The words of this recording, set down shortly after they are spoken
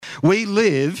We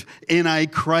live in a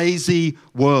crazy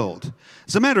world.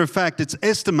 As a matter of fact, it's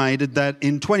estimated that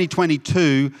in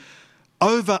 2022,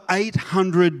 over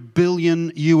 $800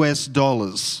 billion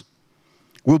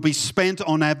will be spent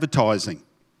on advertising.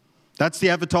 That's the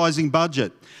advertising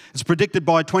budget. It's predicted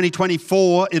by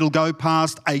 2024, it'll go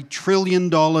past $1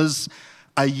 trillion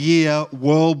a year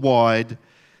worldwide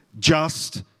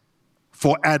just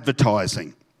for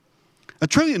advertising. $1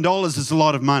 trillion is a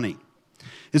lot of money.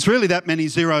 It's really that many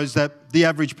zeros that the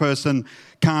average person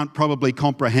can't probably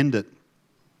comprehend it.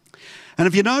 And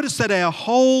if you notice that our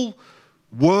whole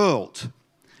world,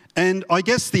 and I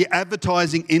guess the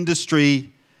advertising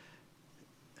industry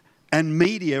and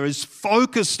media is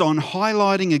focused on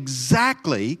highlighting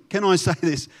exactly, can I say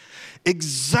this,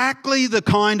 exactly the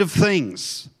kind of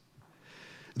things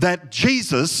that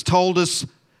Jesus told us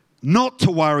not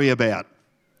to worry about.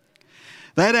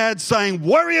 That ad saying,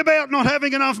 worry about not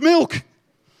having enough milk.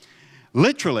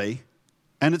 Literally,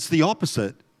 and it's the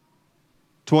opposite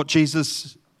to what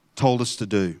Jesus told us to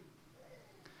do.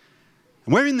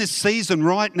 And we're in this season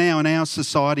right now in our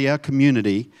society, our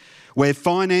community, where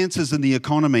finances and the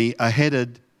economy are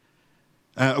headed,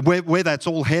 where that's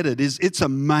all headed, it's a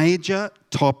major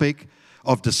topic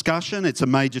of discussion. It's a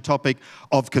major topic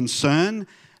of concern.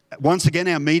 Once again,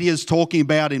 our media is talking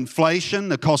about inflation,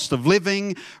 the cost of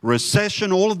living,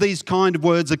 recession. All of these kind of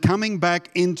words are coming back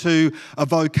into a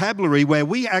vocabulary where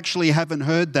we actually haven't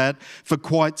heard that for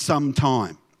quite some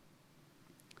time.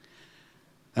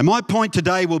 And my point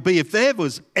today will be, if there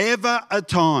was ever a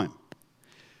time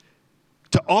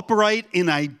to operate in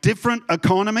a different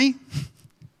economy,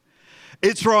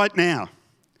 it's right now.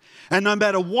 And no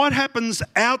matter what happens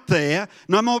out there,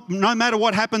 no matter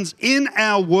what happens in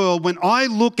our world, when I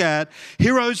look at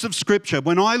heroes of Scripture,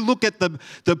 when I look at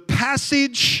the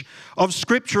passage of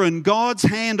Scripture and God's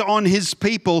hand on His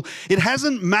people, it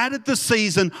hasn't mattered the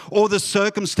season or the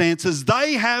circumstances.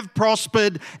 They have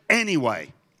prospered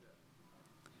anyway.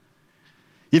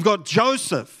 You've got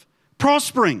Joseph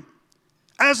prospering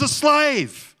as a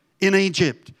slave in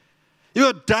Egypt. You've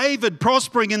got David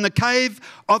prospering in the cave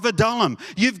of Adullam.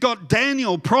 You've got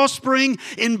Daniel prospering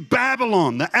in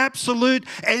Babylon, the absolute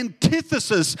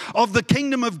antithesis of the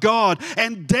kingdom of God.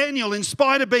 And Daniel, in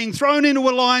spite of being thrown into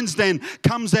a lion's den,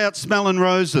 comes out smelling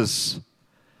roses.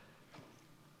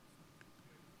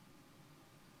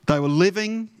 They were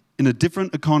living in a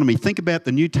different economy. Think about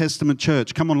the New Testament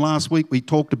church. Come on, last week we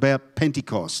talked about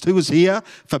Pentecost. Who was here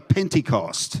for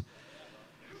Pentecost?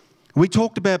 We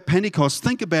talked about Pentecost.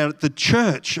 Think about it, the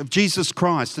church of Jesus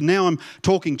Christ. And now I'm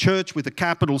talking church with a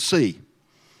capital C.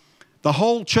 The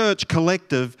whole church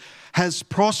collective has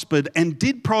prospered and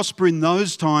did prosper in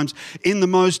those times in the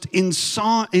most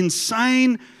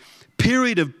insane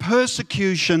period of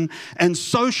persecution and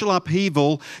social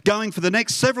upheaval going for the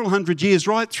next several hundred years,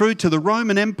 right through to the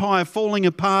Roman Empire falling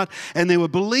apart. And there were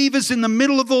believers in the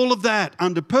middle of all of that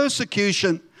under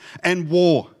persecution and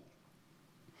war.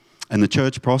 And the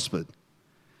church prospered.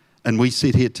 And we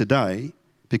sit here today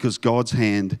because God's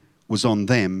hand was on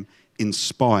them in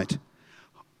spite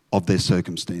of their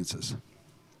circumstances.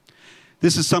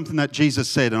 This is something that Jesus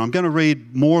said, and I'm going to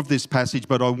read more of this passage,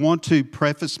 but I want to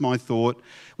preface my thought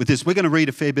with this. We're going to read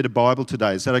a fair bit of Bible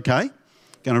today. Is that okay?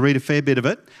 Going to read a fair bit of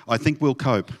it. I think we'll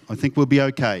cope. I think we'll be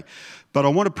okay. But I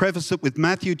want to preface it with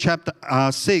Matthew chapter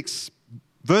 6,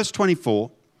 verse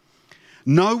 24.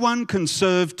 No one can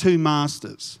serve two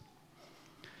masters.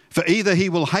 For either he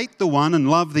will hate the one and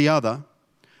love the other,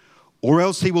 or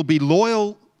else he will be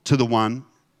loyal to the one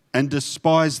and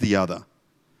despise the other.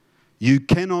 You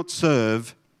cannot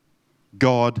serve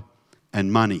God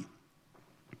and money.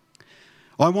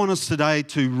 I want us today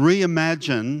to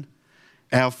reimagine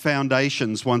our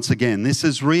foundations once again. This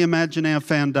is reimagine our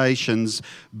foundations,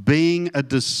 being a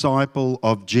disciple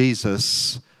of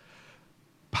Jesus,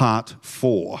 part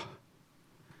 4.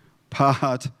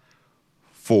 Part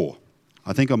 4.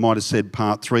 I think I might have said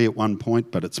part 3 at one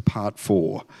point, but it's part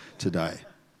 4 today.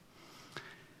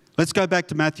 Let's go back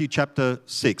to Matthew chapter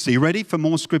 6. Are you ready for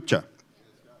more scripture?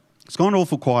 It's gone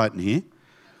awful quiet in here.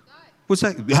 What's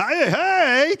that?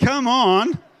 Hey, come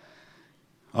on.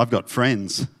 I've got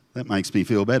friends. That makes me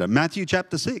feel better. Matthew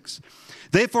chapter 6.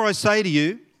 Therefore I say to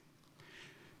you,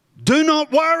 do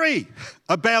not worry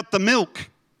about the milk.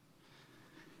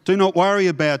 Do not worry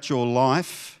about your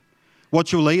life,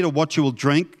 what you'll eat or what you will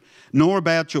drink, nor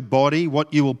about your body,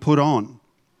 what you will put on.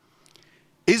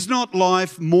 Is not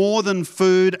life more than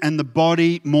food and the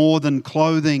body more than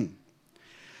clothing?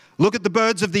 Look at the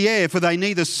birds of the air, for they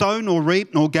neither sow nor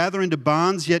reap nor gather into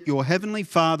barns, yet your heavenly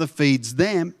Father feeds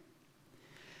them.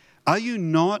 Are you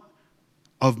not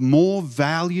of more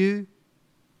value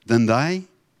than they?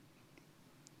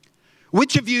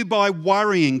 Which of you by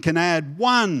worrying can add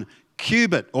 1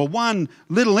 cubit or 1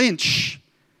 little inch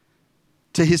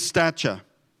to his stature?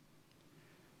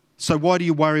 So why do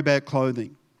you worry about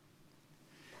clothing?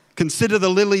 Consider the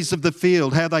lilies of the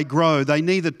field, how they grow. They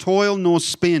neither toil nor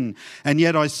spin. And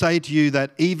yet I say to you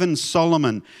that even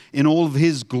Solomon in all of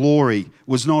his glory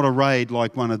was not arrayed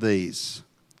like one of these.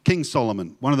 King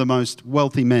Solomon, one of the most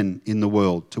wealthy men in the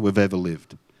world to have ever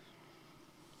lived.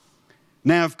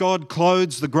 Now if God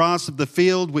clothes the grass of the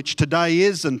field, which today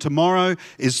is and tomorrow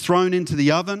is thrown into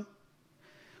the oven,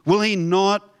 will he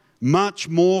not much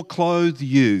more clothe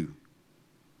you,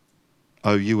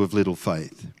 O you of little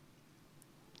faith?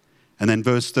 And then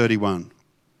verse 31.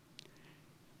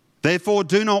 Therefore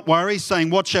do not worry,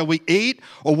 saying, what shall we eat,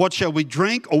 or what shall we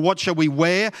drink, or what shall we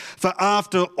wear? For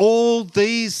after all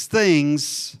these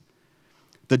things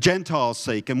the Gentiles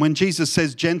seek. And when Jesus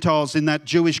says Gentiles in that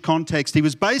Jewish context, he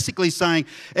was basically saying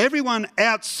everyone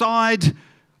outside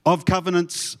of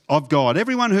covenants of God,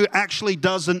 everyone who actually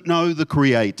doesn't know the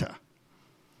Creator.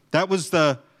 That was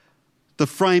the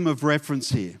frame of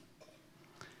reference here.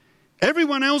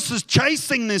 Everyone else is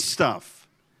chasing this stuff.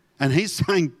 And he's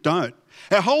saying, don't.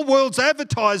 Our whole world's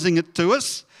advertising it to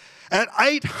us at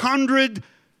 800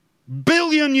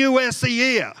 billion US a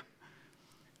year.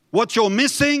 What you're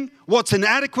missing, what's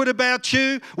inadequate about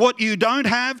you, what you don't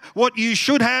have, what you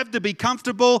should have to be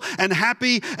comfortable and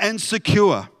happy and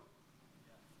secure.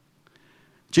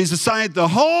 Jesus said the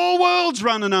whole world's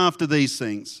running after these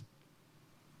things.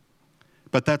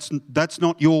 But that's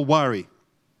not your worry.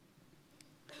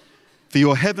 For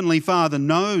your heavenly Father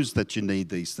knows that you need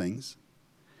these things.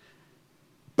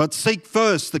 But seek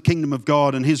first the kingdom of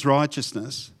God and his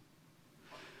righteousness,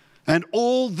 and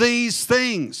all these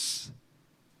things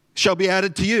shall be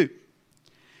added to you.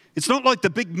 It's not like the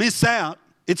big miss out.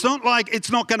 It's not like it's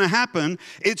not going to happen.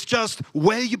 It's just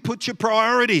where you put your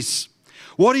priorities.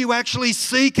 What are you actually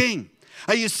seeking?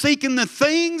 Are you seeking the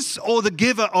things or the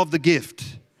giver of the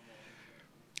gift?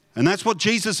 And that's what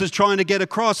Jesus is trying to get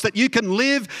across, that you can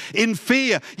live in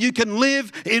fear. You can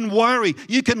live in worry.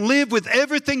 You can live with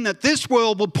everything that this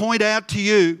world will point out to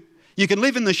you. You can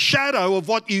live in the shadow of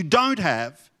what you don't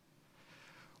have.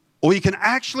 Or you can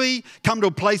actually come to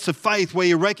a place of faith where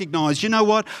you recognize, you know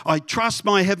what? I trust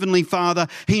my Heavenly Father.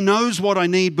 He knows what I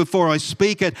need before I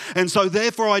speak it. And so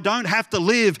therefore I don't have to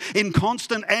live in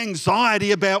constant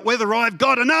anxiety about whether I've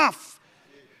got enough.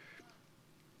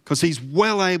 Because he's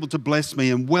well able to bless me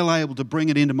and well able to bring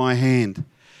it into my hand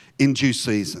in due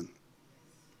season.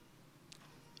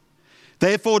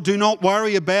 Therefore, do not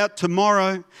worry about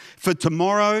tomorrow, for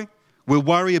tomorrow will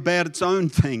worry about its own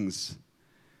things.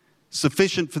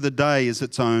 Sufficient for the day is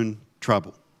its own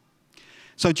trouble.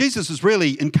 So Jesus is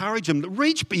really encouraging them to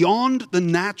reach beyond the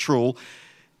natural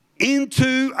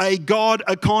into a God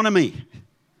economy,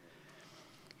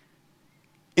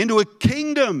 into a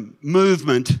kingdom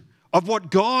movement of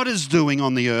what God is doing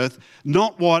on the earth,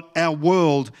 not what our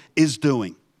world is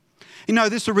doing. You know,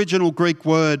 this original Greek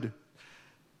word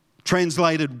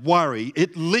translated worry,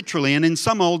 it literally, and in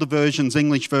some older versions,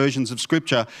 English versions of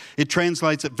Scripture, it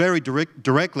translates it very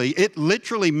directly. It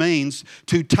literally means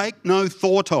to take no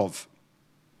thought of.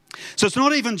 So it's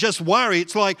not even just worry,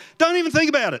 it's like, don't even think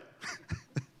about it.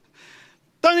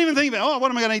 Don't even think about it. Oh,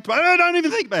 what am I going to eat tomorrow? Don't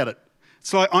even think about it.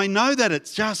 It's like, I know that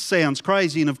it just sounds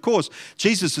crazy. And of course,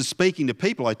 Jesus is speaking to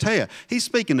people, I tell you, he's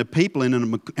speaking to people in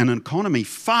an economy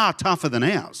far tougher than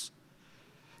ours.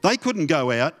 They couldn't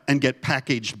go out and get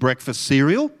packaged breakfast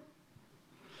cereal.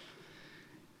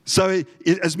 So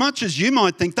as much as you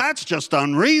might think that's just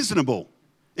unreasonable,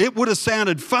 it would have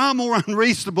sounded far more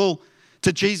unreasonable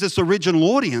to Jesus' original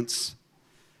audience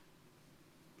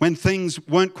when things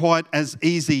weren't quite as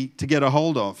easy to get a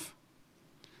hold of.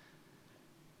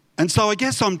 And so I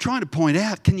guess I'm trying to point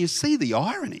out, can you see the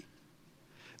irony?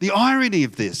 The irony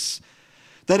of this,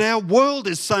 that our world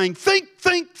is saying, think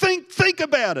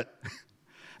about it.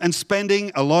 And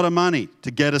spending a lot of money to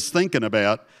get us thinking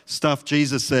about stuff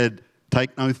Jesus said,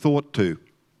 take no thought to.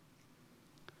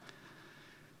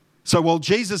 So while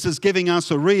Jesus is giving us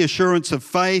a reassurance of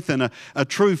faith and a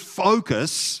true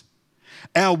focus,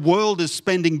 our world is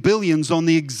spending billions on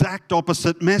the exact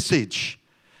opposite message,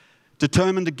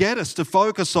 determined to get us to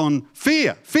focus on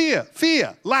fear,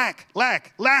 lack.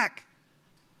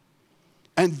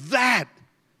 And that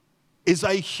is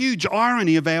a huge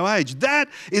irony of our age. That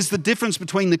is the difference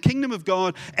between the kingdom of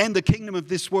God and the kingdom of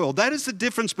this world. That is the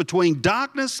difference between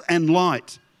darkness and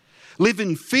light. Live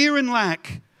in fear and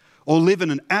lack, or live in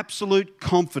an absolute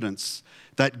confidence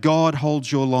that God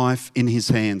holds your life in his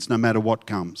hands no matter what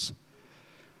comes.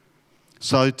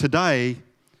 So today,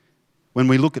 When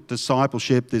we look at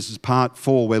discipleship, this is part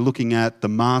 4, we're looking at the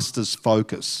master's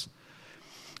focus.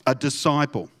 A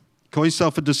disciple. Call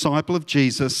yourself a disciple of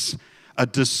Jesus. A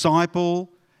disciple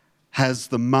has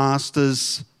the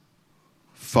master's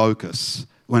focus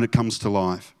when it comes to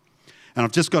life. And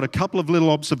I've just got a couple of little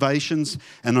observations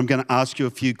and I'm going to ask you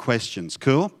a few questions.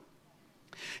 Cool?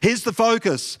 Here's the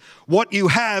focus. What you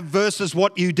have versus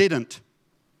what you didn't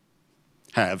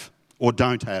have or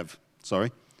don't have.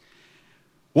 Sorry.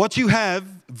 What you have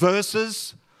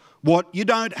versus what you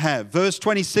don't have. Verse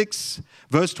 26,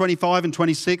 verse 25 and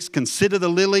 26, consider the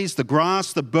lilies, the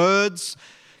grass, the birds.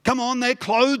 Come on, they're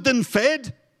clothed and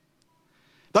fed.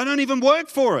 They don't even work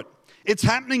for it. It's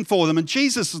happening for them. And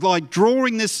Jesus is like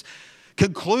drawing this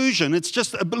conclusion. It's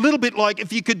just a little bit like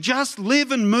if you could just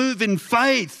live and move in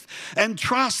faith and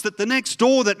trust that the next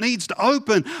door that needs to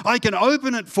open, I can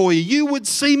open it for you. You would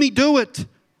see me do it.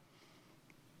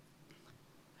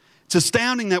 It's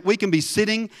astounding that we can be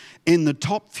sitting in the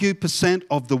top few percent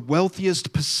of the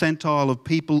wealthiest percentile of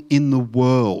people in the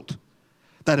world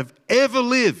that have ever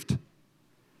lived.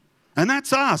 And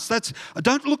that's us.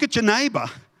 Don't look at your neighbour.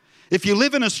 If you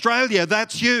live in Australia,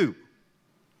 that's you,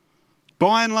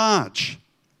 by and large.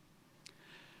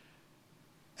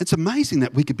 It's amazing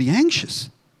that we could be anxious.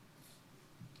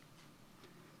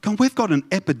 God, we've got an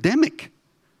epidemic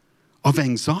of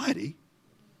anxiety.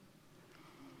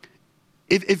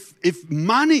 If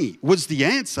money was the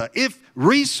answer, if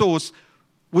resource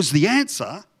was the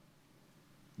answer,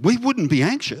 we wouldn't be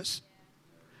anxious.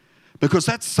 Because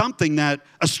that's something that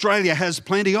Australia has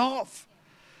plenty of.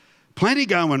 Plenty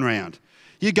going around.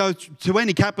 You go to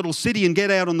any capital city and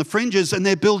get out on the fringes and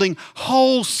they're building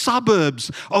whole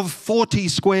suburbs of 40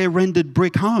 square rendered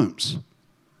brick homes.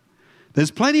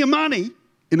 There's plenty of money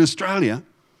in Australia.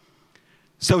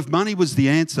 So if money was the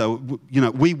answer,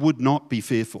 we would not be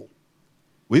fearful.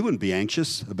 We wouldn't be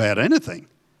anxious about anything.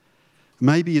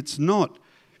 Maybe it's not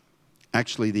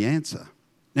actually the answer.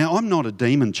 Now, I'm not a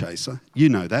demon chaser. You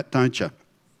know that, don't you?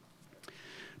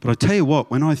 But I tell you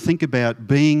what, when I think about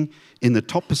being in the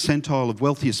top percentile of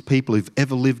wealthiest people who've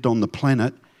ever lived on the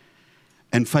planet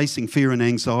and facing fear and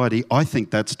anxiety, I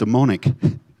think that's demonic.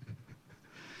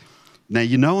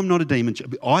 Now, I'm not a demon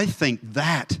chaser. I think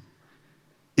that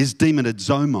is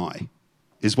demonizomai,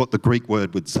 is what the Greek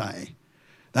word would say.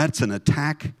 That's an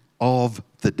attack of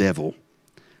the devil.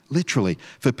 Literally,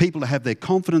 for people to have their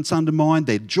confidence undermined,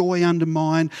 their joy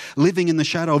undermined, living in the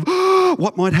shadow of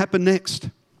what might happen next.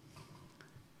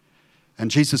 And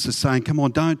Jesus is saying, come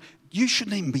on, you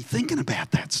shouldn't even be thinking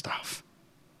about that stuff.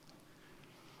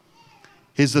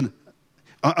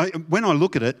 When I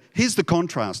look at it, here's the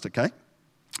contrast, okay?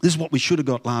 This is what we should have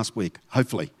got last week,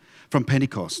 hopefully, from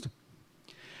Pentecost.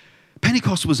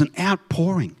 Pentecost was an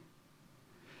outpouring.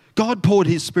 God poured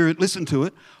his Spirit, listen to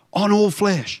it, on all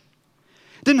flesh.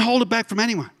 Didn't hold it back from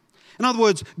anyone. In other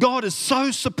words, God is so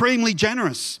supremely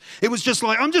generous. It was just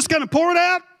like, I'm just going to pour it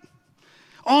out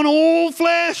on all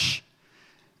flesh.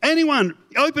 Anyone,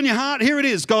 open your heart. Here it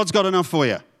is. God's got enough for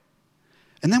you.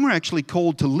 And then we're actually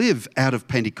called to live out of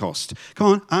Pentecost. Come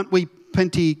on, aren't we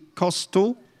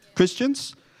Pentecostal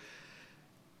Christians?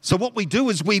 So what we do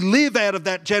is we live out of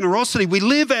that generosity. We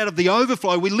live out of the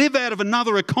overflow. We live out of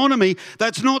another economy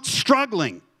that's not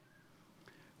struggling,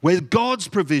 where God's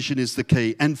provision is the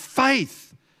key. And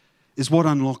faith is what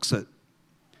unlocks it.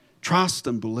 Trust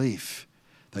and belief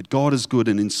that God is good,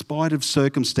 and in spite of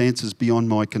circumstances beyond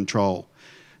my control,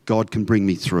 God can bring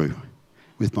me through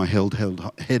with my head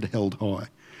held high.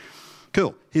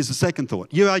 Cool. Here's the second thought.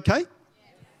 You okay?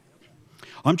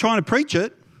 I'm trying to preach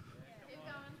it.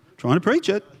 Trying to preach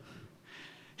it.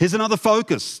 Here's another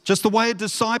focus, just the way a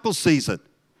disciple sees it.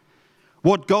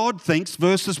 What God thinks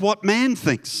versus what man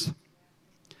thinks.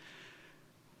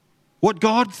 What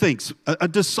God thinks. A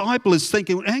disciple is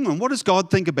thinking, hang on, what does God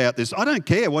think about this? I don't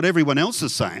care what everyone else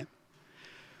is saying.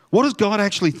 What does God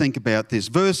actually think about this?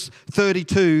 Verse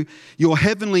 32, your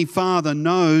heavenly Father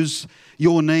knows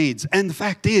your needs. And the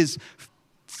fact is,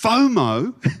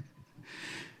 FOMO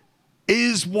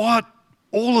is what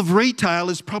all of retail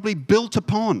is probably built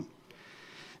upon.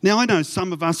 Now, I know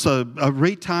some of us are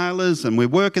retailers and we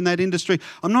work in that industry.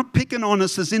 I'm not picking on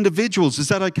us as individuals. Is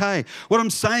that okay? What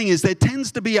I'm saying is there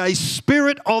tends to be a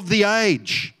spirit of the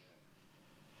age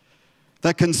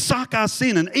that can suck us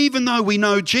in. And even though we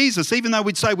know Jesus, even though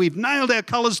we'd say we've nailed our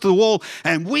colours to the wall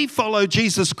and we follow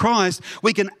Jesus Christ,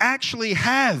 we can actually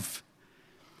have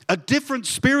a different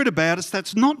spirit about us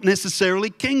that's not necessarily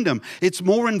kingdom. It's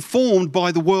more informed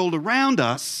by the world around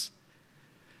us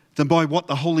than by what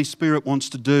the Holy Spirit wants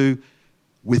to do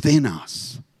within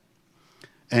us.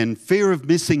 And fear of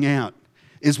missing out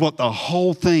is what the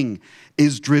whole thing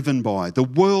is driven by. The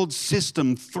world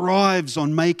system thrives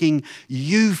on making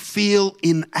you feel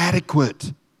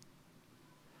inadequate.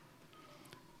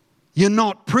 You're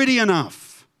not pretty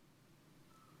enough.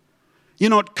 You're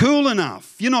not cool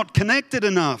enough. You're not connected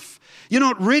enough. You're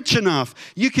not rich enough.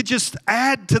 You could just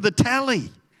add to the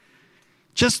tally.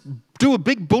 Just do a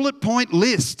big bullet point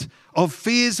list of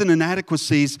fears and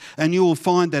inadequacies, and you will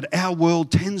find that our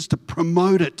world tends to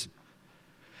promote it.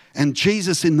 And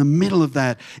Jesus, in the middle of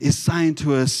that, is saying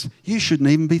to us, you shouldn't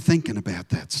even be thinking about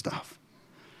that stuff.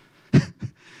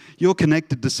 You're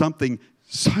connected to something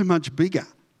so much bigger,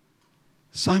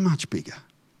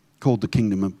 called the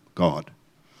kingdom of God.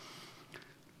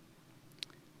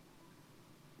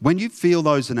 When you feel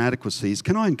those inadequacies,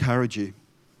 can I encourage you?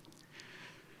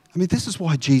 I mean, this is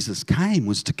why Jesus came,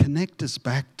 was to connect us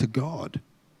back to God.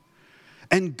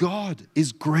 And God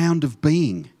is ground of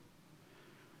being.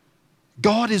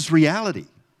 God is reality.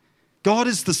 God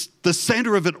is the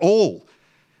center of it all.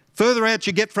 Further out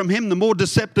you get from him, the more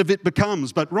deceptive it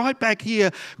becomes. But right back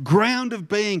here, ground of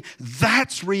being,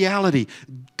 that's reality.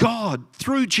 God,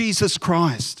 through Jesus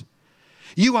Christ.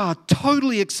 You are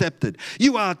totally accepted.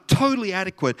 You are totally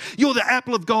adequate. You're the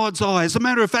apple of God's eye. As a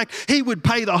matter of fact, he would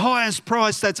pay the highest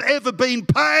price that's ever been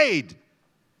paid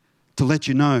to let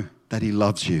you know that he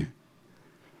loves you.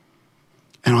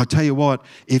 And I tell you what,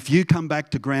 if you come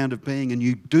back to ground of being and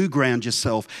you do ground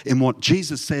yourself in what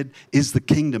Jesus said is the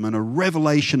kingdom and a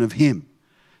revelation of him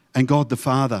and God the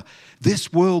Father,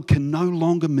 this world can no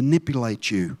longer manipulate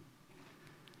you.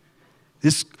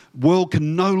 This world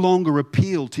can no longer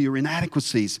appeal to your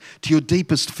inadequacies, to your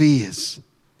deepest fears.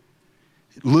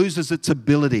 It loses its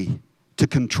ability to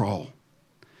control.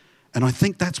 And I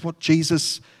think that's what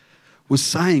Jesus was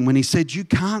saying when he said, you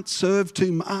can't serve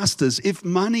two masters. If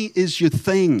money is your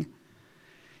thing,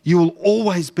 you will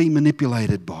always be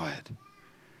manipulated by it.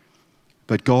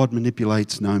 But God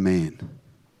manipulates no man.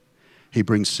 He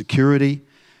brings security,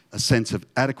 a sense of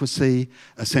adequacy,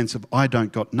 a sense of I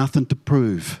don't got nothing to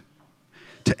prove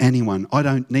to anyone. I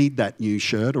don't need that new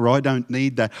shirt, or I don't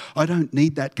need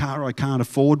that car I can't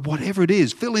afford. Whatever it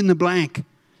is, fill in the blank.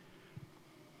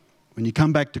 When you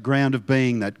come back to ground of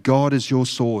being that God is your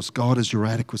source, God is your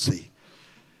adequacy,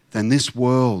 then this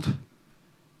world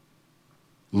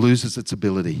loses its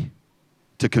ability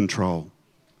to control.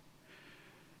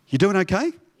 You doing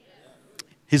okay?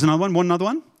 Here's another one. Want another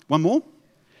one? One more?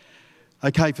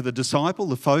 Okay, for the disciple,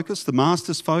 the focus, the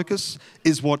master's focus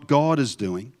is what God is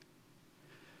doing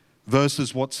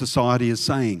versus what society is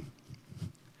saying.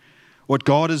 What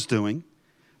God is doing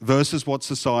versus what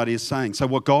society is saying. So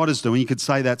what God is doing, you could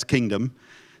say that's kingdom.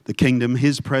 The kingdom,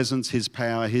 his presence, his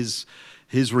power, his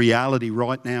reality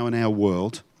right now in our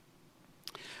world.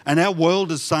 And our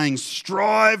world is saying,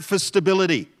 strive for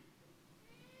stability.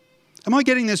 Am I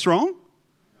getting this wrong?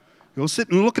 You're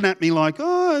sitting looking at me like,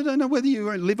 oh, I don't know whether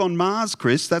you live on Mars,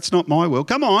 Chris. That's not my world.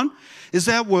 Come on. Is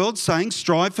our world saying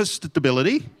strive for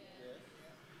stability?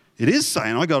 It is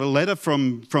saying, I got a letter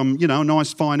from a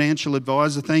nice financial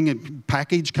advisor thing, a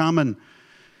package, come and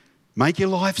make your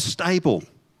life stable.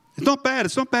 It's not bad.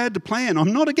 It's not bad to plan.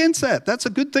 I'm not against that. That's a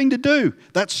good thing to do.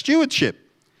 That's stewardship.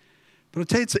 But I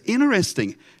tell you, it's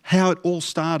interesting how it all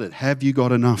started. Have you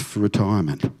got enough for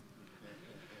retirement? It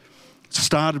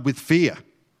started with fear,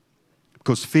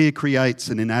 because fear creates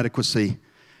an inadequacy,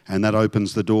 and that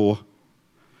opens the door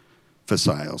for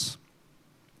sales.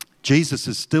 Jesus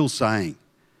is still saying,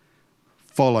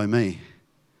 follow me,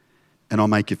 and I'll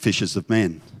make you fishers of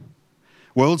men.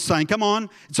 World's saying, come on,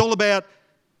 it's all about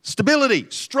stability.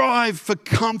 Strive for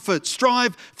comfort.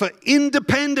 Strive for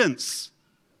independence.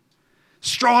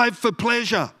 Strive for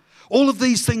pleasure. All of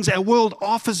these things our world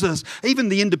offers us. Even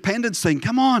the independence thing,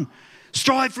 come on.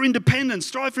 Strive for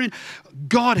independence.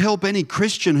 God help any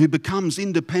Christian who becomes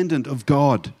independent of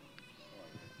God.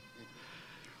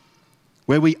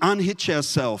 Where we unhitch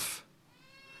ourselves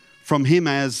from him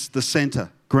as the center,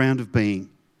 ground of being,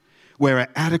 where our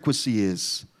adequacy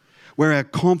is, where our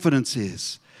confidence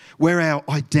is, where our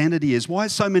identity is. Why are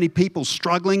so many people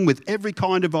struggling with every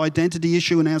kind of identity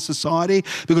issue in our society?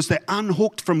 Because they're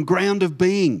unhooked from ground of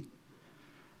being.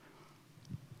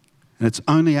 And it's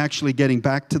only actually getting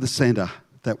back to the center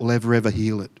that will ever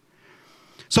heal it.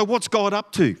 So what's God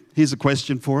up to? Here's a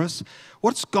question for us.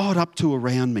 What's God up to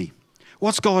around me?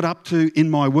 What's God up to in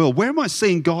my world? Where am I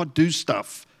seeing God do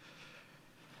stuff?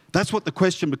 That's what the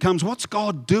question becomes. What's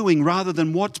God doing rather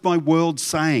than what's my world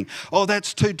saying? Oh,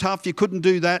 that's too tough. You couldn't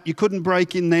do that. You couldn't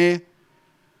break in there.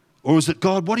 Or is it,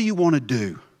 God, what do you want to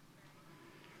do?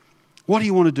 What do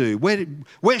you want to do?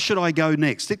 Where should I go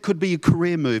next? It could be a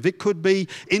career move. It could be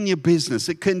in your business.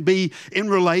 It can be in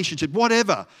relationship,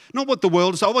 whatever. Not what the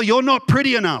world is. Oh, well, you're not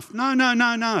pretty enough. No.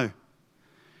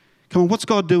 Come on, what's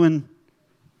God doing?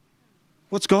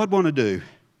 What's God want to do?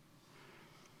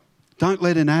 Don't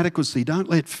let inadequacy, don't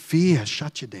let fear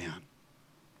shut you down.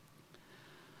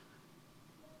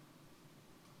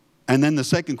 And then the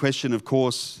second question, of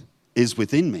course, is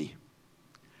within me.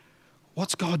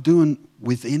 What's God doing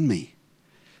within me?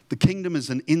 The kingdom is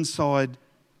an inside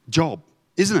job,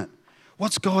 isn't it?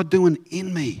 What's God doing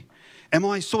in me? Am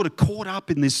I sort of caught up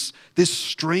in this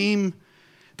stream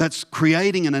that's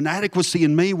creating an inadequacy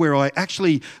in me where I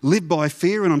actually live by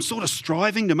fear and I'm sort of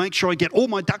striving to make sure I get all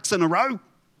my ducks in a row?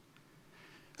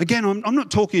 Again, I'm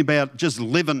not talking about just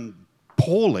living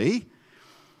poorly,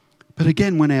 but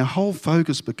again, when our whole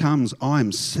focus becomes,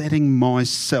 I'm setting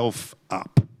myself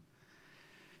up.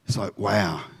 It's like,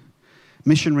 wow.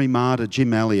 Missionary martyr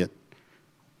Jim Elliot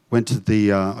went to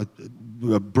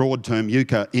the broad term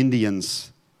Yucca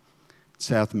Indians,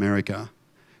 South America,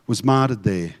 was martyred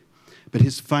there. But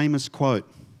his famous quote,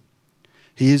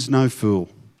 "He is no fool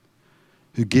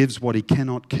who gives what he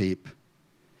cannot keep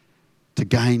to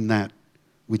gain that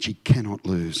which he cannot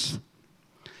lose."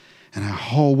 And our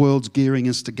whole world's gearing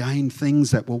us to gain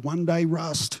things that will one day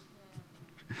rust.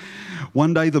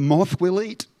 One day the moth will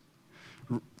eat.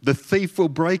 The thief will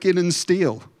break in and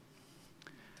steal.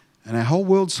 And our whole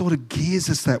world sort of gears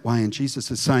us that way. And Jesus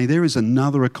is saying there is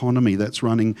another economy that's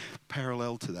running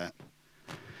parallel to that,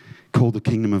 called the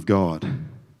kingdom of God.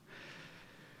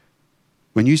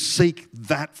 When you seek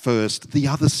that first, the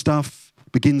other stuff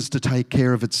begins to take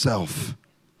care of itself.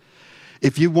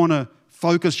 If you want to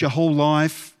focus your whole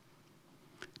life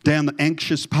down the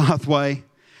anxious pathway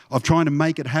of trying to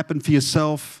make it happen for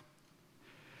yourself,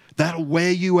 that'll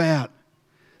wear you out.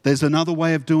 There's another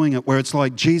way of doing it where it's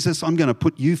like, Jesus, I'm going to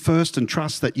put you first and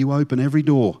trust that you open every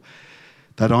door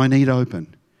that I need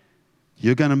open.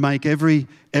 You're going to make every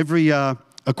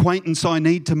acquaintance I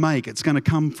need to make. It's going to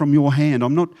come from your hand.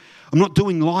 I'm not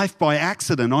doing life by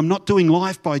accident. I'm not doing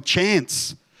life by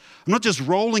chance. I'm not just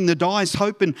rolling the dice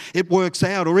hoping it works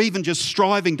out or even just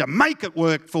striving to make it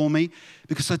work for me.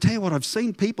 Because I tell you what, I've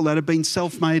seen people that have been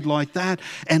self-made like that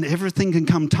and everything can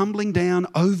come tumbling down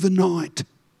overnight.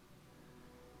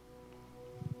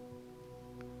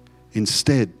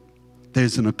 Instead,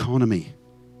 there's an economy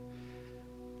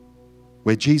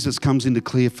where Jesus comes into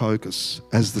clear focus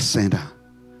as the center.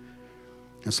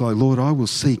 It's like, Lord, I will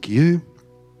seek you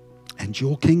and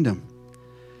your kingdom.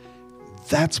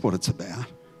 That's what it's about.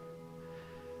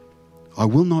 I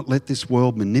will not let this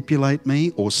world manipulate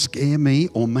me or scare me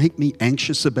or make me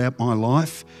anxious about my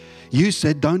life. You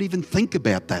said don't even think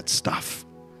about that stuff.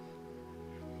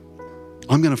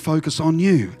 I'm going to focus on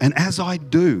you. And as I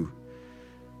do,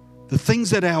 the things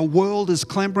that our world is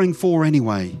clamoring for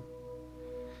anyway,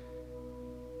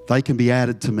 they can be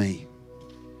added to me.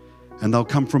 And they'll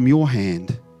come from your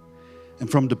hand and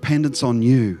from dependence on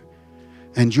you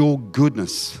and your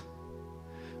goodness.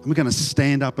 I'm going to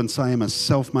stand up and say I'm a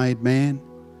self-made man.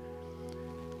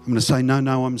 I'm going to say,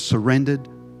 no, I'm a surrendered,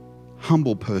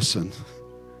 humble person.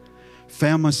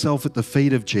 Found myself at the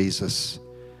feet of Jesus.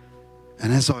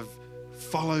 And as I've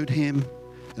followed him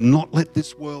and not let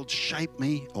this world shape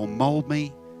me or mold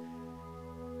me,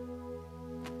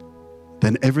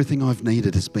 then everything I've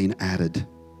needed has been added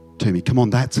to me. Come on,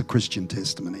 that's a Christian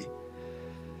testimony.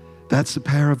 That's the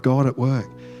power of God at work.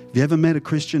 Have you ever met a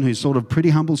Christian who's sort of pretty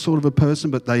humble sort of a person,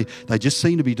 but they just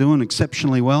seem to be doing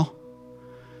exceptionally well?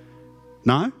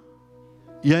 No?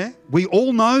 Yeah? We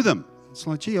all know them. It's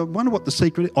like, gee, I wonder what the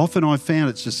secret is. Often I've found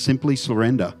it's just simply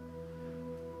surrender.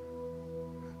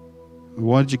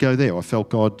 Why did you go there? I felt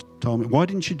God told me. Why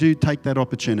didn't you take that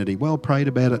opportunity? Well, prayed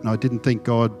about it and I didn't think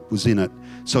God was in it,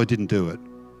 so I didn't do it.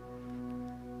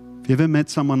 If you ever met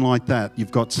someone like that,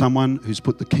 you've got someone who's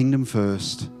put the kingdom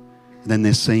first, and then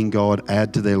they're seeing God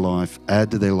add to their life,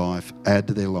 add to their life, add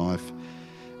to their life,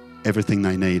 everything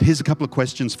they need. Here's a couple of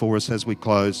questions for us as we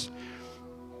close.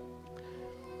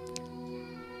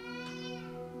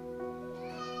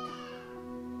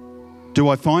 Do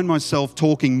I find myself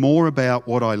talking more about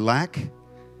what I lack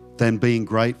than being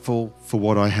grateful for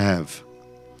what I have?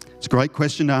 It's a great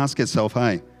question to ask yourself,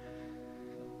 hey?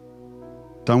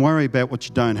 Don't worry about what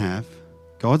you don't have.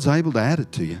 God's able to add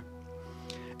it to you.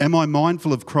 Am I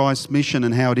mindful of Christ's mission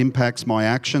and how it impacts my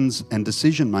actions and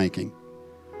decision making?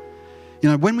 You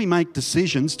know, when we make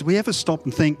decisions, do we ever stop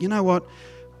and think, you know what,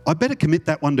 I better commit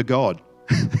that one to God?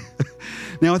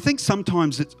 Now, I think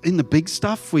sometimes it's in the big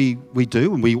stuff we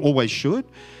do, and we always should,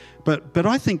 but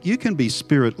I think you can be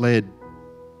Spirit-led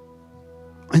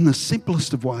in the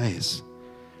simplest of ways.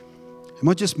 Am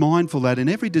I just mindful that in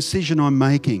every decision I'm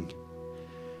making,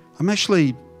 I'm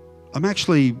actually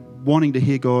wanting to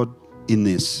hear God in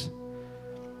this?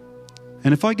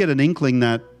 And if I get an inkling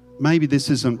that maybe this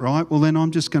isn't right, well then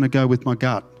I'm just going to go with my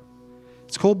gut.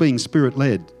 It's called being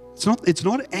Spirit-led. It's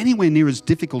not anywhere near as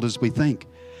difficult as we think.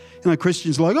 You know,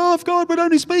 Christians are like, oh, if God would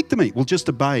only speak to me. Well, just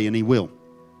obey and he will.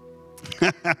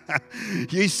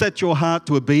 You set your heart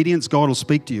to obedience, God will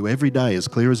speak to you every day as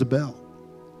clear as a bell.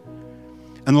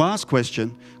 And the last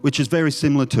question, which is very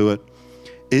similar to it,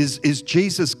 is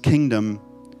Jesus' kingdom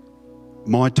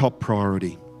my top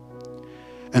priority?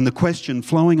 And the question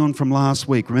flowing on from last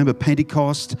week, remember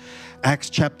Pentecost, Acts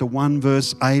chapter 1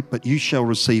 verse 8, but you shall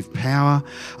receive power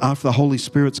after the Holy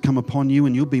Spirit's come upon you,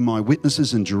 and you'll be my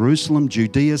witnesses in Jerusalem,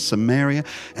 Judea, Samaria,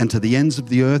 and to the ends of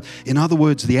the earth. In other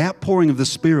words, the outpouring of the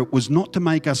Spirit was not to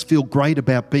make us feel great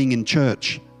about being in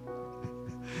church.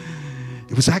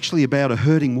 It was actually about a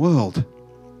hurting world.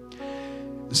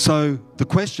 So the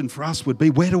question for us would be,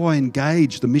 where do I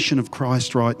engage the mission of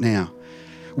Christ right now?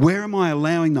 Where am I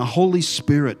allowing the Holy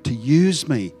Spirit to use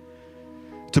me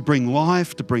to bring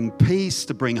life, to bring peace,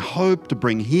 to bring hope, to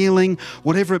bring healing,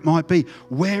 whatever it might be?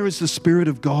 Where is the Spirit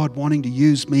of God wanting to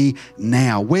use me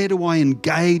now? Where do I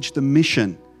engage the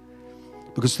mission?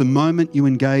 Because the moment you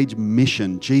engage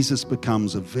mission, Jesus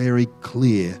becomes a very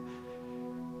clear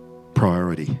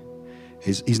priority.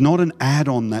 He's not an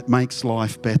add-on that makes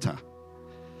life better.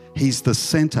 He's the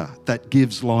center that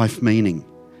gives life meaning.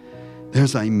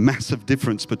 There's a massive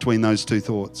difference between those two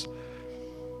thoughts.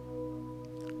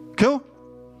 Cool?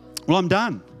 Well, I'm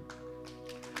done.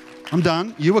 I'm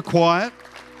done. You were quiet.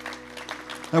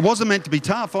 It wasn't meant to be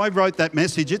tough. I wrote that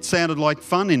message. It sounded like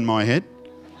fun in my head.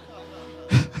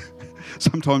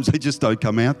 Sometimes they just don't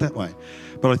come out that way.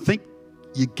 But I think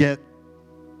you get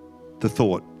the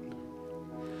thought.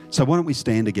 So why don't we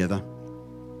stand together?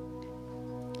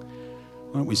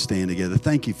 Why don't we stand together?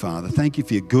 Thank you, Father. Thank you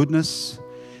for your goodness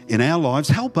in our lives.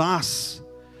 Help us.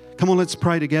 Come on, let's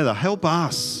pray together. Help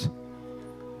us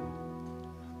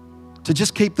to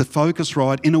just keep the focus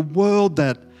right in a world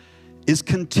that is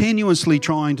continuously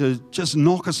trying to just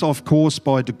knock us off course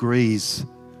by degrees.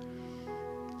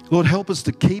 Lord, help us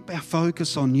to keep our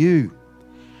focus on you.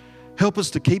 Help us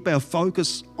to keep our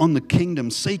focus on the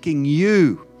kingdom, seeking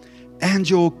you and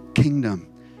your kingdom.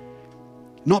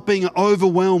 Not being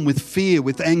overwhelmed with fear,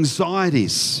 with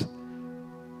anxieties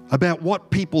about what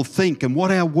people think and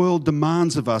what our world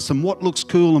demands of us and what looks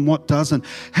cool and what doesn't.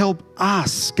 Help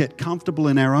us get comfortable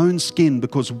in our own skin,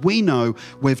 because we know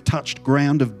we've touched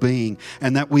ground of being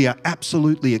and that we are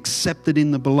absolutely accepted in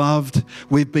the beloved.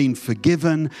 We've been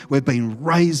forgiven. We've been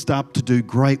raised up to do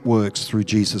great works through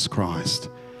Jesus Christ.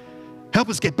 Help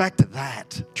us get back to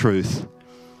that truth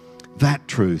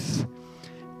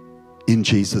in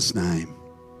Jesus' name.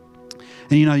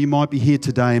 And you know, you might be here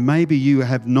today and maybe you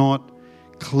have not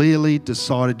clearly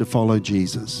decided to follow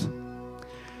Jesus.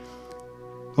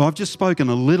 Well, I've just spoken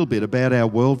a little bit about our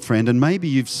world, friend, and maybe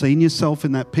you've seen yourself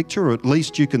in that picture, or at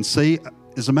least you can see,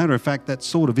 as a matter of fact, that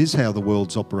sort of is how the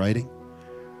world's operating.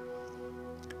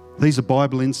 These are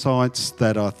Bible insights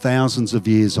that are thousands of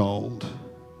years old.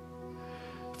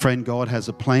 Friend, God has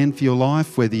a plan for your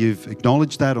life, whether you've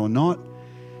acknowledged that or not,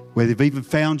 whether you've even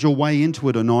found your way into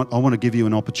it or not. I want to give you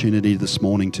an opportunity this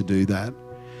morning to do that.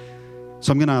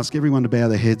 So I'm going to ask everyone to bow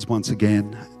their heads once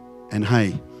again. And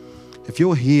hey, if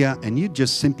you're here and you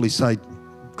just simply say,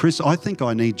 Chris, I think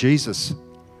I need Jesus.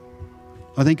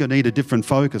 I think I need a different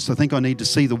focus. I think I need to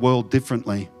see the world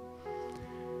differently.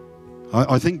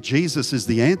 I think Jesus is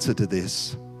the answer to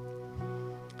this.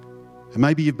 And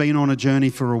maybe you've been on a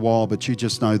journey for a while, but you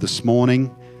just know this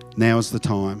morning, now's the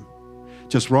time.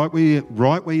 Just right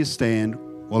where you stand,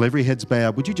 while every head's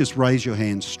bowed, would you just raise your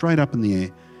hand straight up in the air?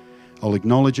 I'll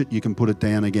acknowledge it. You can put it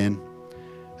down again.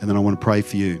 And then I want to pray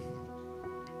for you.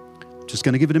 Just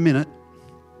going to give it a minute,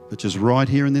 but just right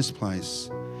here in this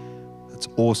place. That's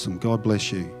awesome. God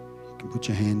bless you. You can put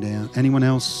your hand down. Anyone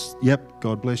else? Yep.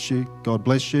 God bless you. God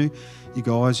bless you. You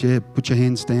guys, yeah, put your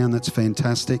hands down. That's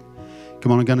fantastic.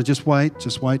 Come on, I'm going to just wait.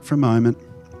 Just wait for a moment.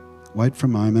 Wait for a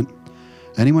moment.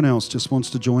 Anyone else just wants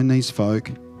to join these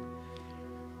folk?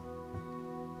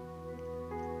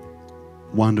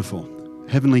 Wonderful.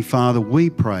 Heavenly Father, we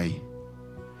pray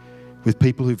with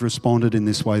people who've responded in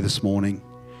this way this morning.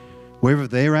 Wherever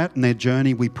they're at in their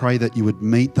journey, we pray that you would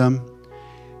meet them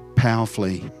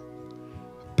powerfully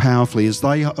as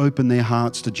they open their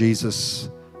hearts to Jesus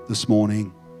this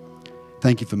morning.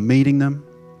 Thank you for meeting them.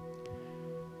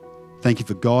 Thank you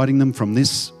for guiding them from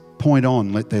this point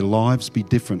on. Let their lives be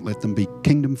different. Let them be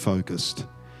kingdom focused.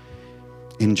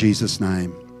 In Jesus'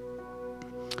 name.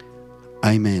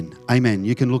 Amen. Amen.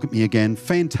 You can look at me again.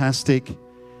 Fantastic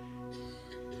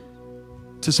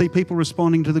to see people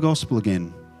responding to the gospel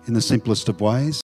again in the simplest of ways.